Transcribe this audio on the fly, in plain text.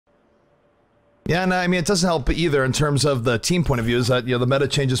Yeah, and I mean, it doesn't help either in terms of the team point of view, is that, you know, the meta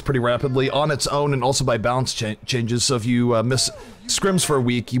changes pretty rapidly on its own and also by balance changes. So if you miss scrims for a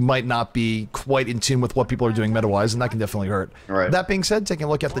week, you might not be quite in tune with what people are doing meta-wise, and that can definitely hurt. Right. That being said, taking a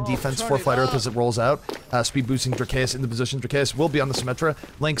look at the defense for Flat Earth as it rolls out, speed boosting Dracaeus into position. Dracaeus will be on the Symmetra.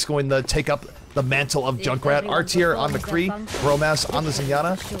 Link's going to take up the mantle of Junkrat. R-tier on McCree. Bromas on the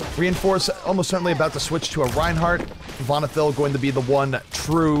Zenyatta. Reinforce almost certainly about to switch to a Reinhardt. Vonethil going to be the one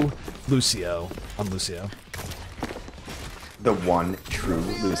true Lucio on Lucio. The one true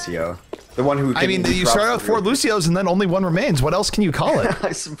Lucio. The one who can, I mean, you start out with 4 Lucios and then only 1 remains. What else can you call it?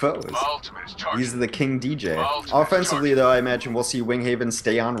 I suppose. He's the King DJ. Offensively, though, I imagine we'll see Winghaven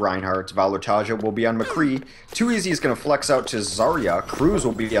stay on Reinhardt. Valortaja will be on McCree. Too Easy is going to flex out to Zarya. Cruz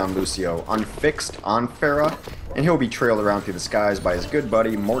will be on Lucio. Unfixed on Pharah. And he'll be trailed around through the skies by his good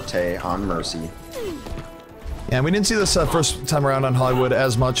buddy Morte on Mercy. Yeah, we didn't see this first time around on Hollywood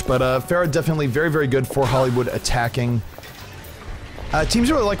as much, but Pharah definitely very, very good for Hollywood attacking.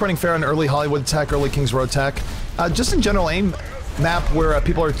 Teams really like running Pharah in early Hollywood attack, early King's Row attack. Just in general aim map where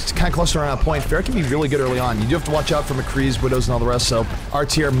people are kind of clustered around a point, Pharah can be really good early on. You do have to watch out for McCree's, Widows, and all the rest, so our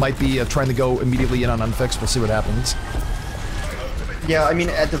tier might be trying to go immediately in on Unfixed. We'll see what happens. Yeah, I mean,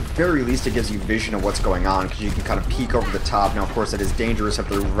 at the very least, it gives you vision of what's going on, because you can kind of peek over the top. Now, of course, it is dangerous if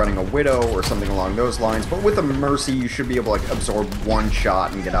they're running a Widow or something along those lines, but with a Mercy, you should be able to like, absorb one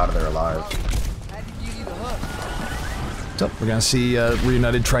shot and get out of there alive. So we're going to see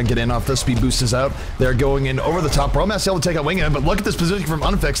Reunited try and get in off this. Speed boost is out. They're going in over the top. Bromas able to take out Winghaven, but look at this position from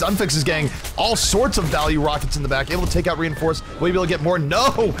Unfixed. Unfixed is getting all sorts of value rockets in the back. Able to take out Reinforce. Will he be able to get more?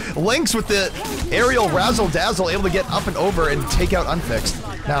 No! Lynx with the aerial razzle dazzle, able to get up and over and take out Unfixed.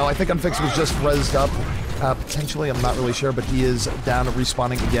 Now, I think Unfixed was just rezzed up. Potentially, I'm not really sure, but he is down and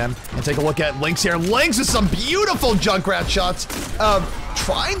respawning again. And take a look at Lynx here. Lynx with some beautiful Junkrat shots.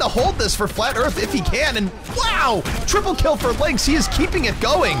 Trying to hold this for Flat Earth if he can, and wow! Triple kill for Lynx. He is keeping it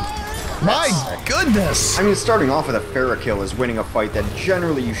going. My goodness! I mean, starting off with a Pharah kill is winning a fight that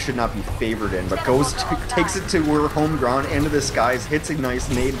generally you should not be favored in, but takes it to her home ground, into the skies, hits a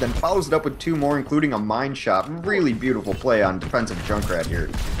nice nade, then follows it up with 2 more, including a mine shot. Really beautiful play on defensive Junkrat here.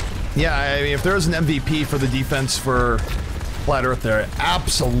 Yeah, I mean, if there was an MVP for the defense for Flat Earth there, it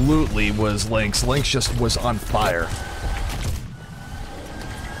absolutely was Lynx. Lynx just was on fire.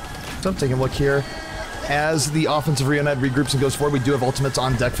 So I'm taking a look here. As the offensive Reunited regroups and goes forward, we do have ultimates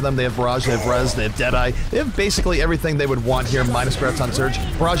on deck for them. They have Barrage, they have Rez, they have Deadeye. They have basically everything they would want here, minus Graviton Surge.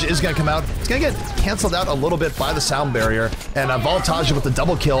 Barrage is going to come out. It's going to get canceled out a little bit by the sound barrier. And Voltage with the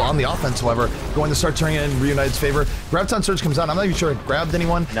double kill on the offense, however, going to start turning in Reunited's favor. Graviton Surge comes out. I'm not even sure it grabbed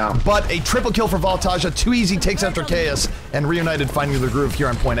anyone. No. But a triple kill for Voltage. Too Easy takes out Dracaeus, and Reunited finding their groove here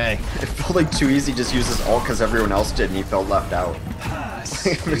on point A. It felt like Too Easy just used his ult because everyone else did, and he felt left out.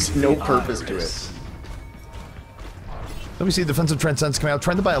 There's no purpose to it. Then we see defensive Transcendence coming out,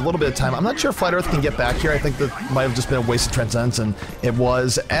 trying to buy a little bit of time. I'm not sure if Flat Earth can get back here. I think that might have just been a waste of Transcendence, and it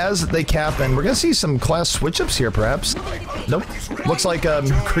was as they cap, and we're going to see some class switch-ups here, perhaps. Nope. Looks like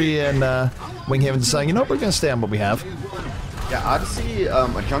Kree and Winghaven deciding, you know, we're going to stay on what we have. Yeah, I'd see a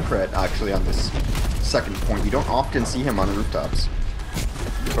Junkrat, actually, on this second point. You don't often see him on rooftops.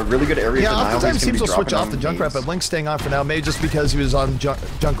 But really good areas. Yeah, oftentimes teams will switch off the Junkrat, but Link's staying on for now. Maybe just because he was on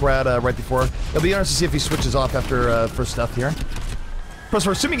Junkrat right before. It'll be interesting to see if he switches off after first death here. Of course,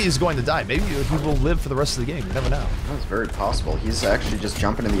 we're assuming he's going to die. Maybe he will live for the rest of the game. You never know. That's very possible. He's actually just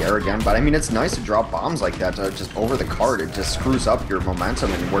jumping in the air again. But I mean, it's nice to drop bombs like that just over the card. It just screws up your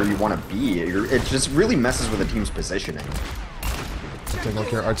momentum and where you want to be. It just really messes with the team's positioning. Take a look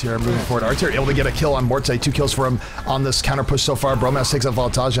here, RTR moving forward. RTR able to get a kill on Morte. 2 kills for him on this counter push so far. Bromas takes out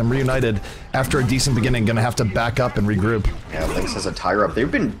Voltage, and Reunited, after a decent beginning, gonna have to back up and regroup. Yeah, Lynx has a tire up.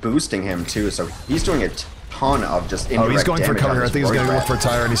 They've been boosting him too, so he's doing a ton of just indirect he's going for damage cover here. I think he's gonna go for a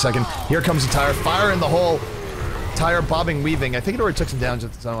tire any second. Here comes the tire. Fire in the hole. Tire bobbing, weaving. I think it already took some damage,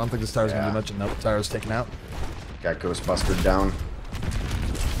 so I don't think this tire's gonna do much. Nope, tire's taken out. Got Ghostbuster down.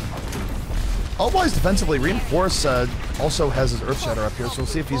 Otherwise, defensively, Reinforce also has his Earth Shatter up here, so we'll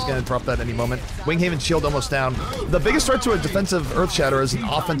see if he's going to drop that any moment. Winghaven's shield almost down. The biggest threat to a defensive Earth Shatter is an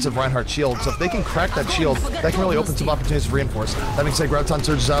offensive Reinhardt shield, so if they can crack that shield, that can really open some opportunities for Reinforce. That being said, Graviton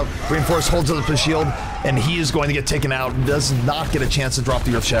surges out, Reinforce holds up the shield, and he is going to get taken out, does not get a chance to drop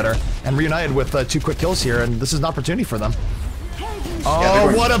the Earth Shatter. And Reunited with 2 quick kills here, and this is an opportunity for them.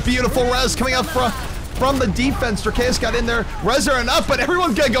 Oh, what a beautiful res coming up from the defense. Dracaeus got in there, res are enough, but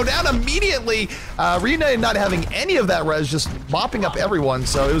everyone's gonna go down immediately. Reunited not having any of that res, just mopping up everyone,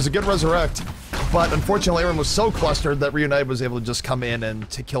 so it was a good resurrect. but unfortunately everyone was so clustered that Reunited was able to just come in and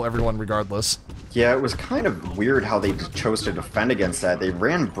to kill everyone regardless. Yeah, it was kind of weird how they chose to defend against that. They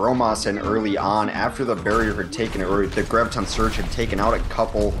ran Bromos in early on after the barrier had taken, or the Graviton Surge had taken out a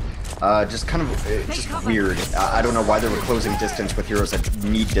couple. Just kind of, just weird. I don't know why they were closing distance with heroes that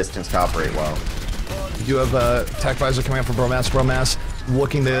need distance to operate well. You do have Attack Visor coming up from Bromas. Bromas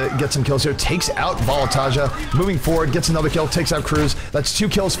looking to get some kills here. Takes out Volataja. Moving forward, gets another kill, takes out Cruz. That's 2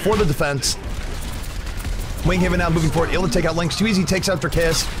 kills for the defense. Winghaven now moving forward, able to take out Lynx. Too easy, takes out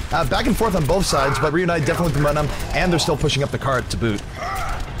Dracaeus. Back and forth on both sides, but Reunite definitely with momentum, and they're still pushing up the cart to boot.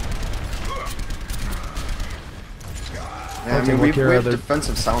 Yeah, I mean, we have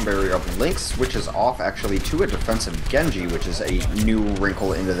defensive sound barrier up. Lynx switches off actually to a defensive Genji, which is a new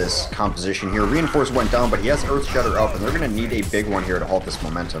wrinkle into this composition here. Reinforce went down, but he has Earth Shatter up, and they're going to need a big one here to halt this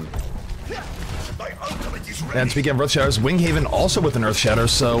momentum. And speaking of Earth Shatters, Winghaven also with an Earth Shatter,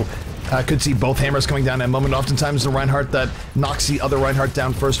 so could see both hammers coming down in a moment. Oftentimes the Reinhardt that knocks the other Reinhardt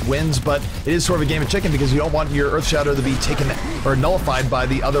down first wins, but it is sort of a game of chicken because you don't want your Earth Shatter to be taken or nullified by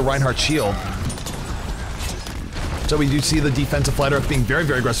the other Reinhardt shield. So we do see the defensive Flat Earth being very,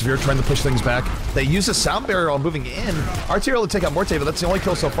 very aggressive here, trying to push things back. They use a sound barrier while moving in. Arterial to take out Morte, but that's the only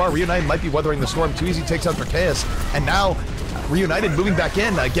kill so far. Reunited might be weathering the storm. Too easy takes out Dracaeus, and now Reunited moving back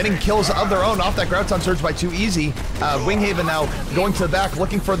in, getting kills of their own off that Graviton Surge by Too Easy. Winghaven now going to the back,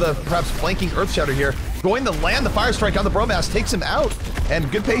 looking for the perhaps flanking Earth Shatter here. Going to land the Fire Strike on the Bromas, takes him out. And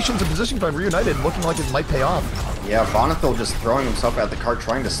good patience and positioning by Reunited, looking like it might pay off. Yeah, Vonethil just throwing himself at the cart,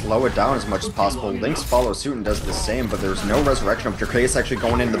 trying to slow it down as much as possible. Lynx follows suit and does the same, but there's no resurrection of Dracaeus actually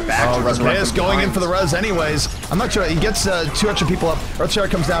going in the back to resurrect. Dracaeus going in for the res anyways. I'm not sure. He gets 2 extra people up. Earthshatter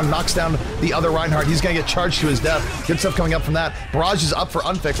comes down, knocks down the other Reinhardt. He's going to get charged to his death. Good stuff coming up from that. Barrage is up for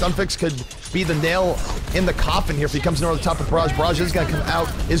Unfixed. Unfixed could be the nail in the coffin here if he comes over the top of Barrage. Barrage is going to come out,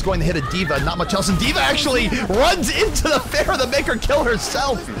 is going to hit a D.Va. Not much else. And D.Va actually runs into the fair to make her kill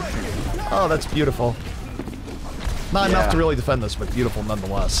herself. Oh, that's beautiful. Not enough to really defend this, but beautiful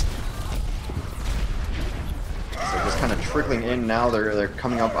nonetheless. So just kind of trickling in now. They're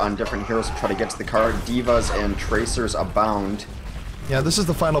coming up on different heroes to try to get to the card. Divas and Tracers abound. Yeah, this is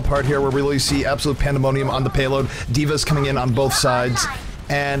the final part here where we really see absolute pandemonium on the payload. Divas coming in on both sides.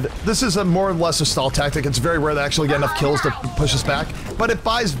 And this is a more or less a stall tactic. It's very rare to actually get enough kills to push us back, but it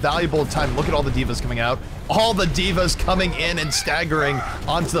buys valuable time. Look at all the Divas coming out. All the Divas coming in and staggering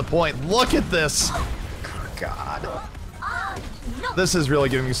onto the point. Look at this. God. This is really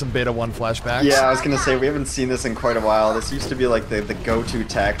giving me some Beta 1 flashbacks. Yeah, I was gonna say, we haven't seen this in quite a while. This used to be like the go-to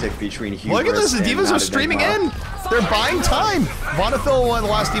tactic between Hubris. Look at this, the Divas are streaming in! They're buying time! Vonethil, one of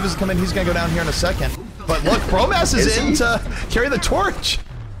the last Divas to come in, he's gonna go down here in a second. But look, Bromas is in to carry the torch!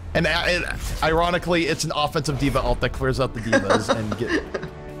 And ironically, it's an offensive D.Va ult that clears out the Divas and get...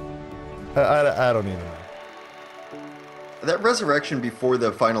 I don't even know. That resurrection before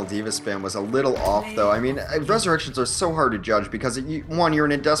the final D.Va spam was a little off, though. I mean, resurrections are so hard to judge because, one, you're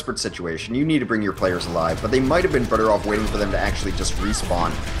in a desperate situation. You need to bring your players alive, but they might have been better off waiting for them to actually just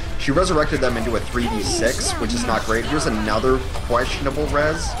respawn. She resurrected them into a 3v6, which is not great. Here's another questionable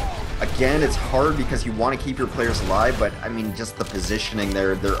res. Again, it's hard because you want to keep your players alive, but, I mean, just the positioning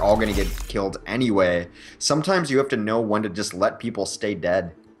there, they're all going to get killed anyway. Sometimes you have to know when to just let people stay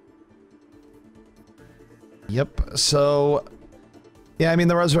dead. Yep, so, yeah, I mean,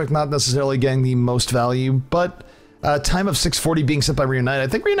 the Resurrect not necessarily getting the most value, but time of 640 being sent by Reunited, I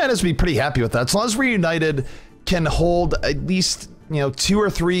think Reunited has to be pretty happy with that. As long as Reunited can hold at least, 2 or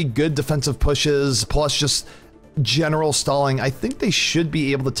 3 good defensive pushes, plus just general stalling, I think they should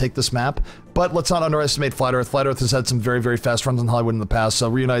be able to take this map, but let's not underestimate Flat Earth. Flat Earth has had some very, very fast runs on Hollywood in the past, so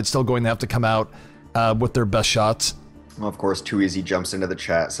Reunited's still going to have to come out with their best shots. Well, of course, Too Easy jumps into the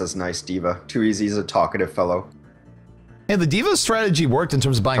chat, says, nice D.Va. Too Easy is a talkative fellow. And the D.Va strategy worked in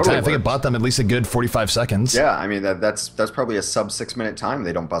terms of buying time. I think it bought them at least a good 45 seconds. Yeah, I mean, that's probably a sub 6-minute time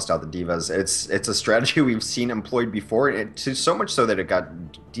they don't bust out the Divas. It's a strategy we've seen employed before, and so much so that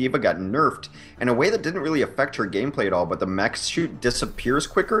D.Va got nerfed in a way that didn't really affect her gameplay at all, but the mech shoot disappears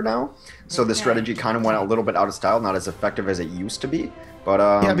quicker now, so the strategy kind of went a little bit out of style, not as effective as it used to be. But,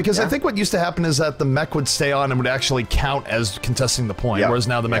 yeah, because I think what used to happen is that the mech would stay on and would actually count as contesting the point, whereas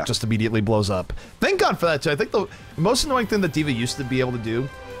now the mech just immediately blows up. Thank God for that, too. I think the most annoying thing that D.Va used to be able to do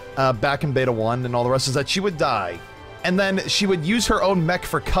back in Beta 1 and all the rest is that she would die, and then she would use her own mech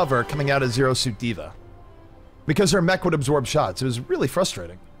for cover coming out as Zero Suit D.Va. Because her mech would absorb shots. It was really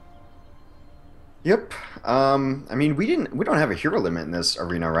frustrating. Yep. I mean, we don't have a hero limit in this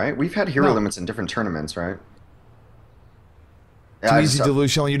arena, right? We've had hero limits in different tournaments, right? Too Easy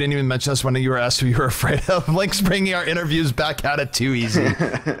delusional. You didn't even mention us when you were asked who you were afraid of. Link's bringing our interviews back out at Too Easy.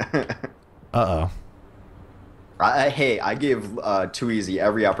 Uh-oh. Hey, I give Too Easy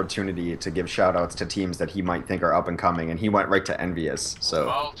every opportunity to give shoutouts to teams that he might think are up and coming, and he went right to Envious.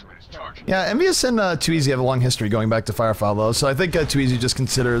 So yeah, Envious and Too Easy have a long history going back to Firefall, though. So I think Too Easy just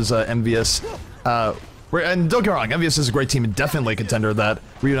considers Envious. And don't get me wrong, Envious is a great team and definitely a contender that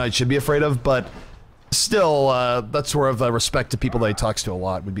Reunite should be afraid of, but still, that's sort of respect to people that he talks to a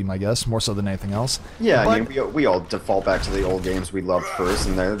lot, would be my guess, more so than anything else. Yeah, but, I mean, we all default back to the old games we loved first,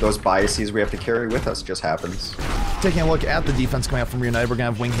 and those biases we have to carry with us just happens. Taking a look at the defense coming out from Reunited, we're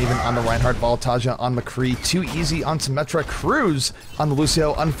going to have Winghaven on the Reinhardt, Voltagia on McCree, Too Easy on Symmetra, Cruz on the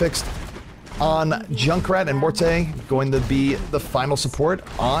Lucio, Unfixed on Junkrat, and Morte going to be the final support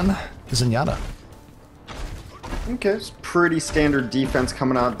on Zenyatta. Okay, it's pretty standard defense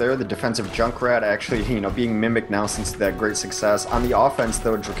coming out there. The defensive Junkrat actually, you know, being mimicked now since that great success. On the offense,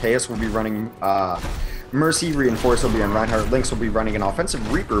 though, Dracaeus will be running Mercy, Reinforce will be on Reinhardt, Lynx will be running an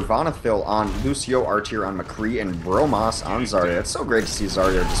offensive Reaper, Vonathil on Lucio, Artier on McCree, and Bromas on Zarya. It's so great to see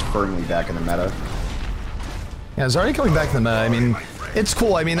Zarya just firmly back in the meta. Yeah, Zarya coming back in the meta, I mean, it's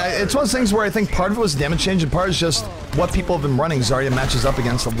cool. I mean, it's one of those things where I think part of it was damage change and part is just what people have been running. Zarya matches up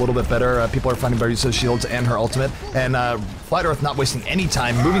against a little bit better. People are finding better use of shields and her ultimate. And Flat Earth not wasting any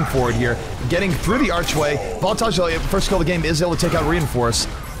time moving forward here, getting through the archway. Voltage, first kill of the game, is able to take out Reinforce.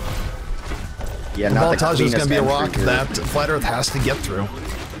 Yeah, Voltage is going to be a rock that Flat Earth has to get through.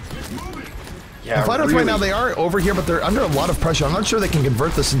 Yeah, Flat Earth really, right now, they are over here, but they're under a lot of pressure. I'm not sure they can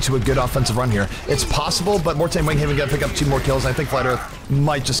convert this into a good offensive run here. It's possible, but Morte and Winghaven got to pick up 2 more kills. I think Flat Earth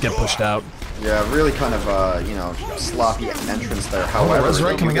might just get pushed out. Yeah, really kind of, you know, sloppy entrance there. However,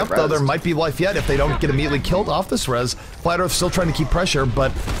 Resurrect coming up, though, there might be life yet if they don't get immediately killed off this res. Flat Earth still trying to keep pressure,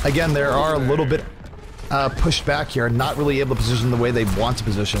 but again, there are a little bit pushed back here, not really able to position the way they want to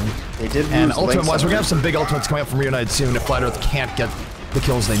position. They did lose. And ultimate-wise, we're going to have some big ultimates coming up from Reunited soon if Flat Earth can't get the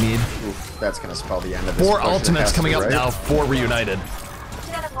kills they need. Oof, that's going to spell the end of this. 4 ultimates coming up now for Reunited.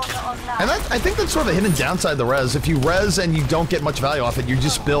 And I think that's sort of a hidden downside of the res. If you res and you don't get much value off it, you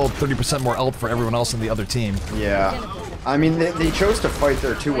just build 30% more ult for everyone else in the other team. Yeah. I mean, they chose to fight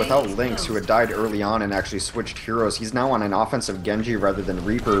there too without Lynx, who had died early on and actually switched heroes. He's now on an offensive Genji rather than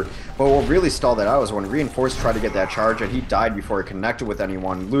Reaper. But what really stalled that out was when Reinforce tried to get that charge and he died before he connected with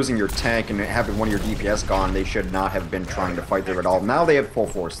anyone. Losing your tank and having one of your DPS gone, they should not have been trying to fight there at all. Now they have full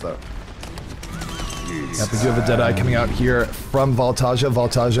force though. Yep, we do have a Deadeye coming out here from Voltagia.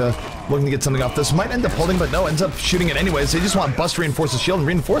 Voltagia looking to get something off this. Might end up holding, but no, ends up shooting it anyways. They just want to bust Reinforce's shield, and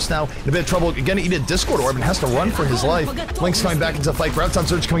Reinforce now in a bit of trouble. Again, eat a Discord Orb and has to run for his life. Lynx coming back into the fight. Graviton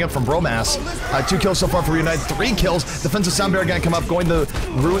Surge coming up from Bromas. 2 kills so far for Reunite, 3 kills. Defensive Sound Barrier going to come up, going to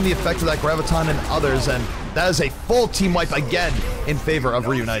ruin the effect of that Graviton and others, and that is a full team wipe again in favor of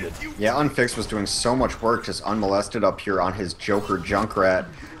Reunited. Yeah, Unfixed was doing so much work just unmolested up here on his Joker Junkrat.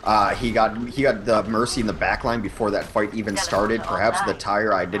 He got the Mercy in the backline before that fight even started. Perhaps the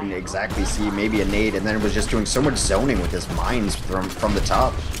tire I didn't exactly see, maybe a nade, and then it was just doing so much zoning with his mines from the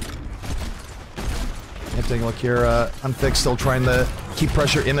top. Yeah, taking a look here, Unfixed still trying to keep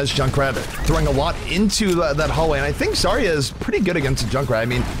pressure in as Junkrat, throwing a lot into that hallway, and I think Zarya is pretty good against the Junkrat. I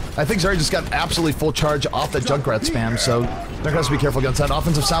mean, I think Zarya just got absolutely full charge off that Junkrat spam, so they're going to be careful against that.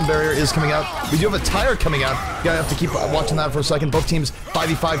 Offensive Sound Barrier is coming out. We do have a tire coming out. You gotta have to keep watching that for a second. Both teams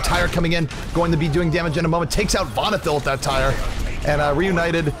 5v5, tire coming in, going to be doing damage in a moment. Takes out Vonathil with that tire, and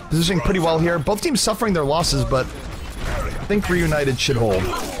Reunited positioning pretty well here. Both teams suffering their losses, but I think Reunited should hold.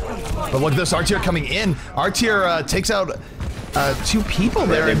 But look at this, Artier coming in. Artier takes out 2 people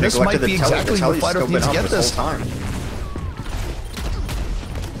there, and this might be exactly what Flat Earth needs to get this.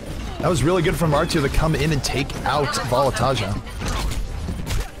 That was really good from Artier to come in and take out Voltagia.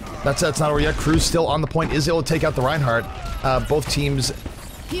 That's not over yet. Cruz still on the point, is able to take out the Reinhardt. Both teams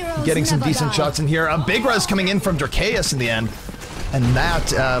getting some decent shots in here. A big res coming in from Dracaeus in the end. And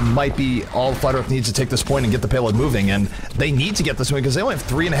that might be all Flat Earth needs to take this point and get the payload moving. And they need to get this win because they only have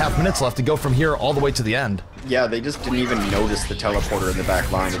 3.5 minutes left to go from here all the way to the end. Yeah, they just didn't even notice the teleporter in the back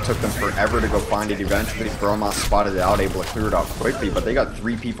line. It took them forever to go find it. Eventually, Bromas spotted it out, able to clear it off quickly. But they got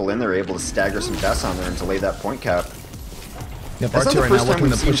 3 people in there, able to stagger some deaths on there and to lay that point cap. Yep, That's not the right first now time looking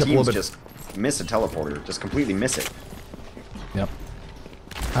we've to push seen up a little teams bit. just miss a teleporter, just completely miss it. Yep.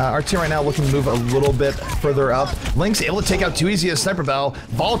 Our team right now looking to move a little bit further up. Lynx able to take out Too Easy as Sniper Battle.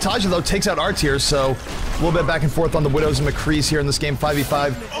 Voltagia, though, takes out our tier, so a little bit back and forth on the Widows and McCrees here in this game,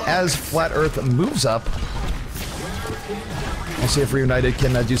 5v5, as Flat Earth moves up. We'll see if Reunited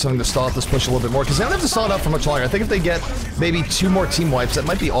can do something to stall out this push a little bit more, because they don't have to stall it out for much longer. I think if they get maybe 2 more team wipes, that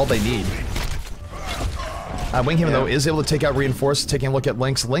might be all they need. Winghaven, though, is able to take out Reinforce, taking a look at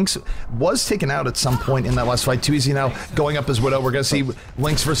Lynx. Lynx was taken out at some point in that last fight. Too Easy now going up as Widow. We're going to see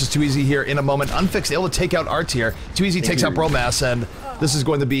Lynx versus Too Easy here in a moment. Unfixed able to take out R-Tier. Too Easy takes out Bromass, and this is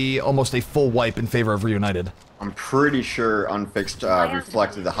going to be almost a full wipe in favor of Reunited. I'm pretty sure Unfixed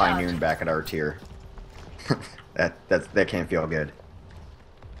reflected the high noon back at R-Tier. that can't feel good.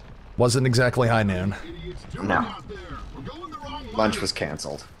 Wasn't exactly high noon. No. Lunch was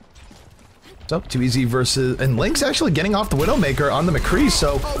canceled. So, Too Easy versus... And Lynx actually getting off the Widowmaker on the McCree,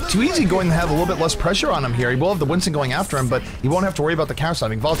 so Too Easy going to have a little bit less pressure on him here. He will have the Winston going after him, but he won't have to worry about the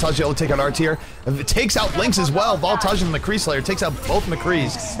counter-sniping. Voltage able to take out R-Tier. It takes out Lynx as well. Voltage and the McCree Slayer takes out both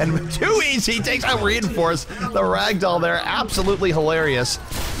McCrees. And Too Easy takes out Reinforce. The ragdoll there, absolutely hilarious.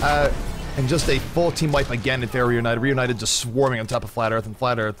 And just a full team wipe again if they're Reunited. Reunited just swarming on top of Flat Earth, and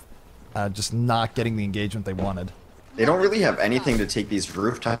Flat Earth just not getting the engagement they wanted. They don't really have anything to take these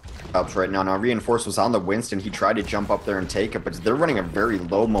rooftops right now. Now, Reinforce was on the Winston. He tried to jump up there and take it, but they're running a very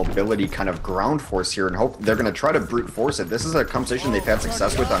low mobility kind of ground force here, and hope they're going to try to brute force it. This is a conversation they've had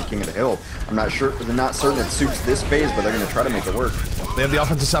success with on King of the Hill. I'm not sure, they're not certain it suits this phase, but they're going to try to make it work. They have the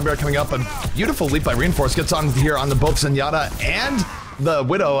offensive sound barrier coming up. A beautiful leap by Reinforce gets on here on the both Zenyatta and the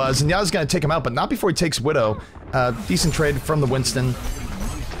Widow. Zenyatta's going to take him out, but not before he takes Widow. Decent trade from the Winston.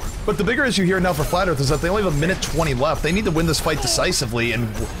 But the bigger issue here now for Flat Earth is that they only have 1:20 left. They need to win this fight decisively and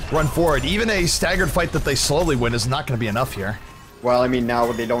run forward. Even a staggered fight that they slowly win is not going to be enough here. Well, I mean,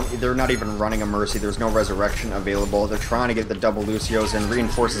 now they're not even running a Mercy. There's no Resurrection available. They're trying to get the double Lucios, and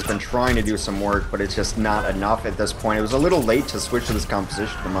Reinforce has been trying to do some work, but it's just not enough at this point. It was a little late to switch to this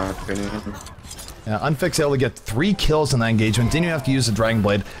composition, in my opinion. Unfixed able to get 3 kills in that engagement. Didn't even have to use the Dragon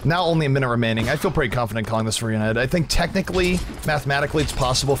Blade. Now only a minute remaining. I feel pretty confident calling this for Reunited. I think technically, mathematically, it's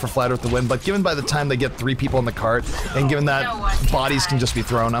possible for Flat Earth to win, but given by the time they get 3 people in the cart, and given that bodies can just be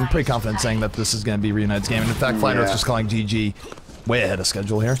thrown, I'm pretty confident saying that this is going to be Reunited's game. And in fact, Flat Earth's just calling GG way ahead of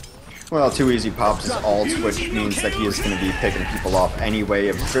schedule here. Well, Too Easy pops his ult, which means that he is going to be picking people off anyway.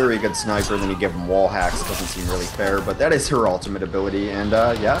 A very good sniper, then you give him wall hacks. Doesn't seem really fair, but that is her ultimate ability. And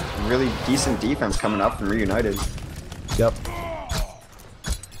yeah, really decent defense coming up from Reunited. Yep.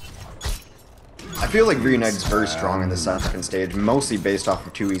 I feel like Reunited's very strong in the second stage, mostly based off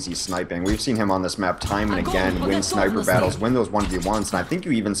of Too Easy sniping. We've seen him on this map time and again win sniper battles, win those 1v1s, and I think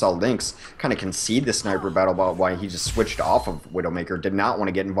you even saw Lynx kind of concede the sniper battle about why he just switched off of Widowmaker, did not want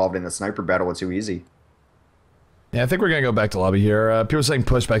to get involved in the sniper battle with Too Easy. Yeah, I think we're going to go back to lobby here. People are saying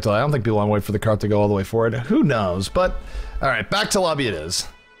push back to lobby. I don't think people want to wait for the cart to go all the way forward. Who knows? But, all right, back to lobby it is.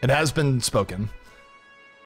 It has been spoken.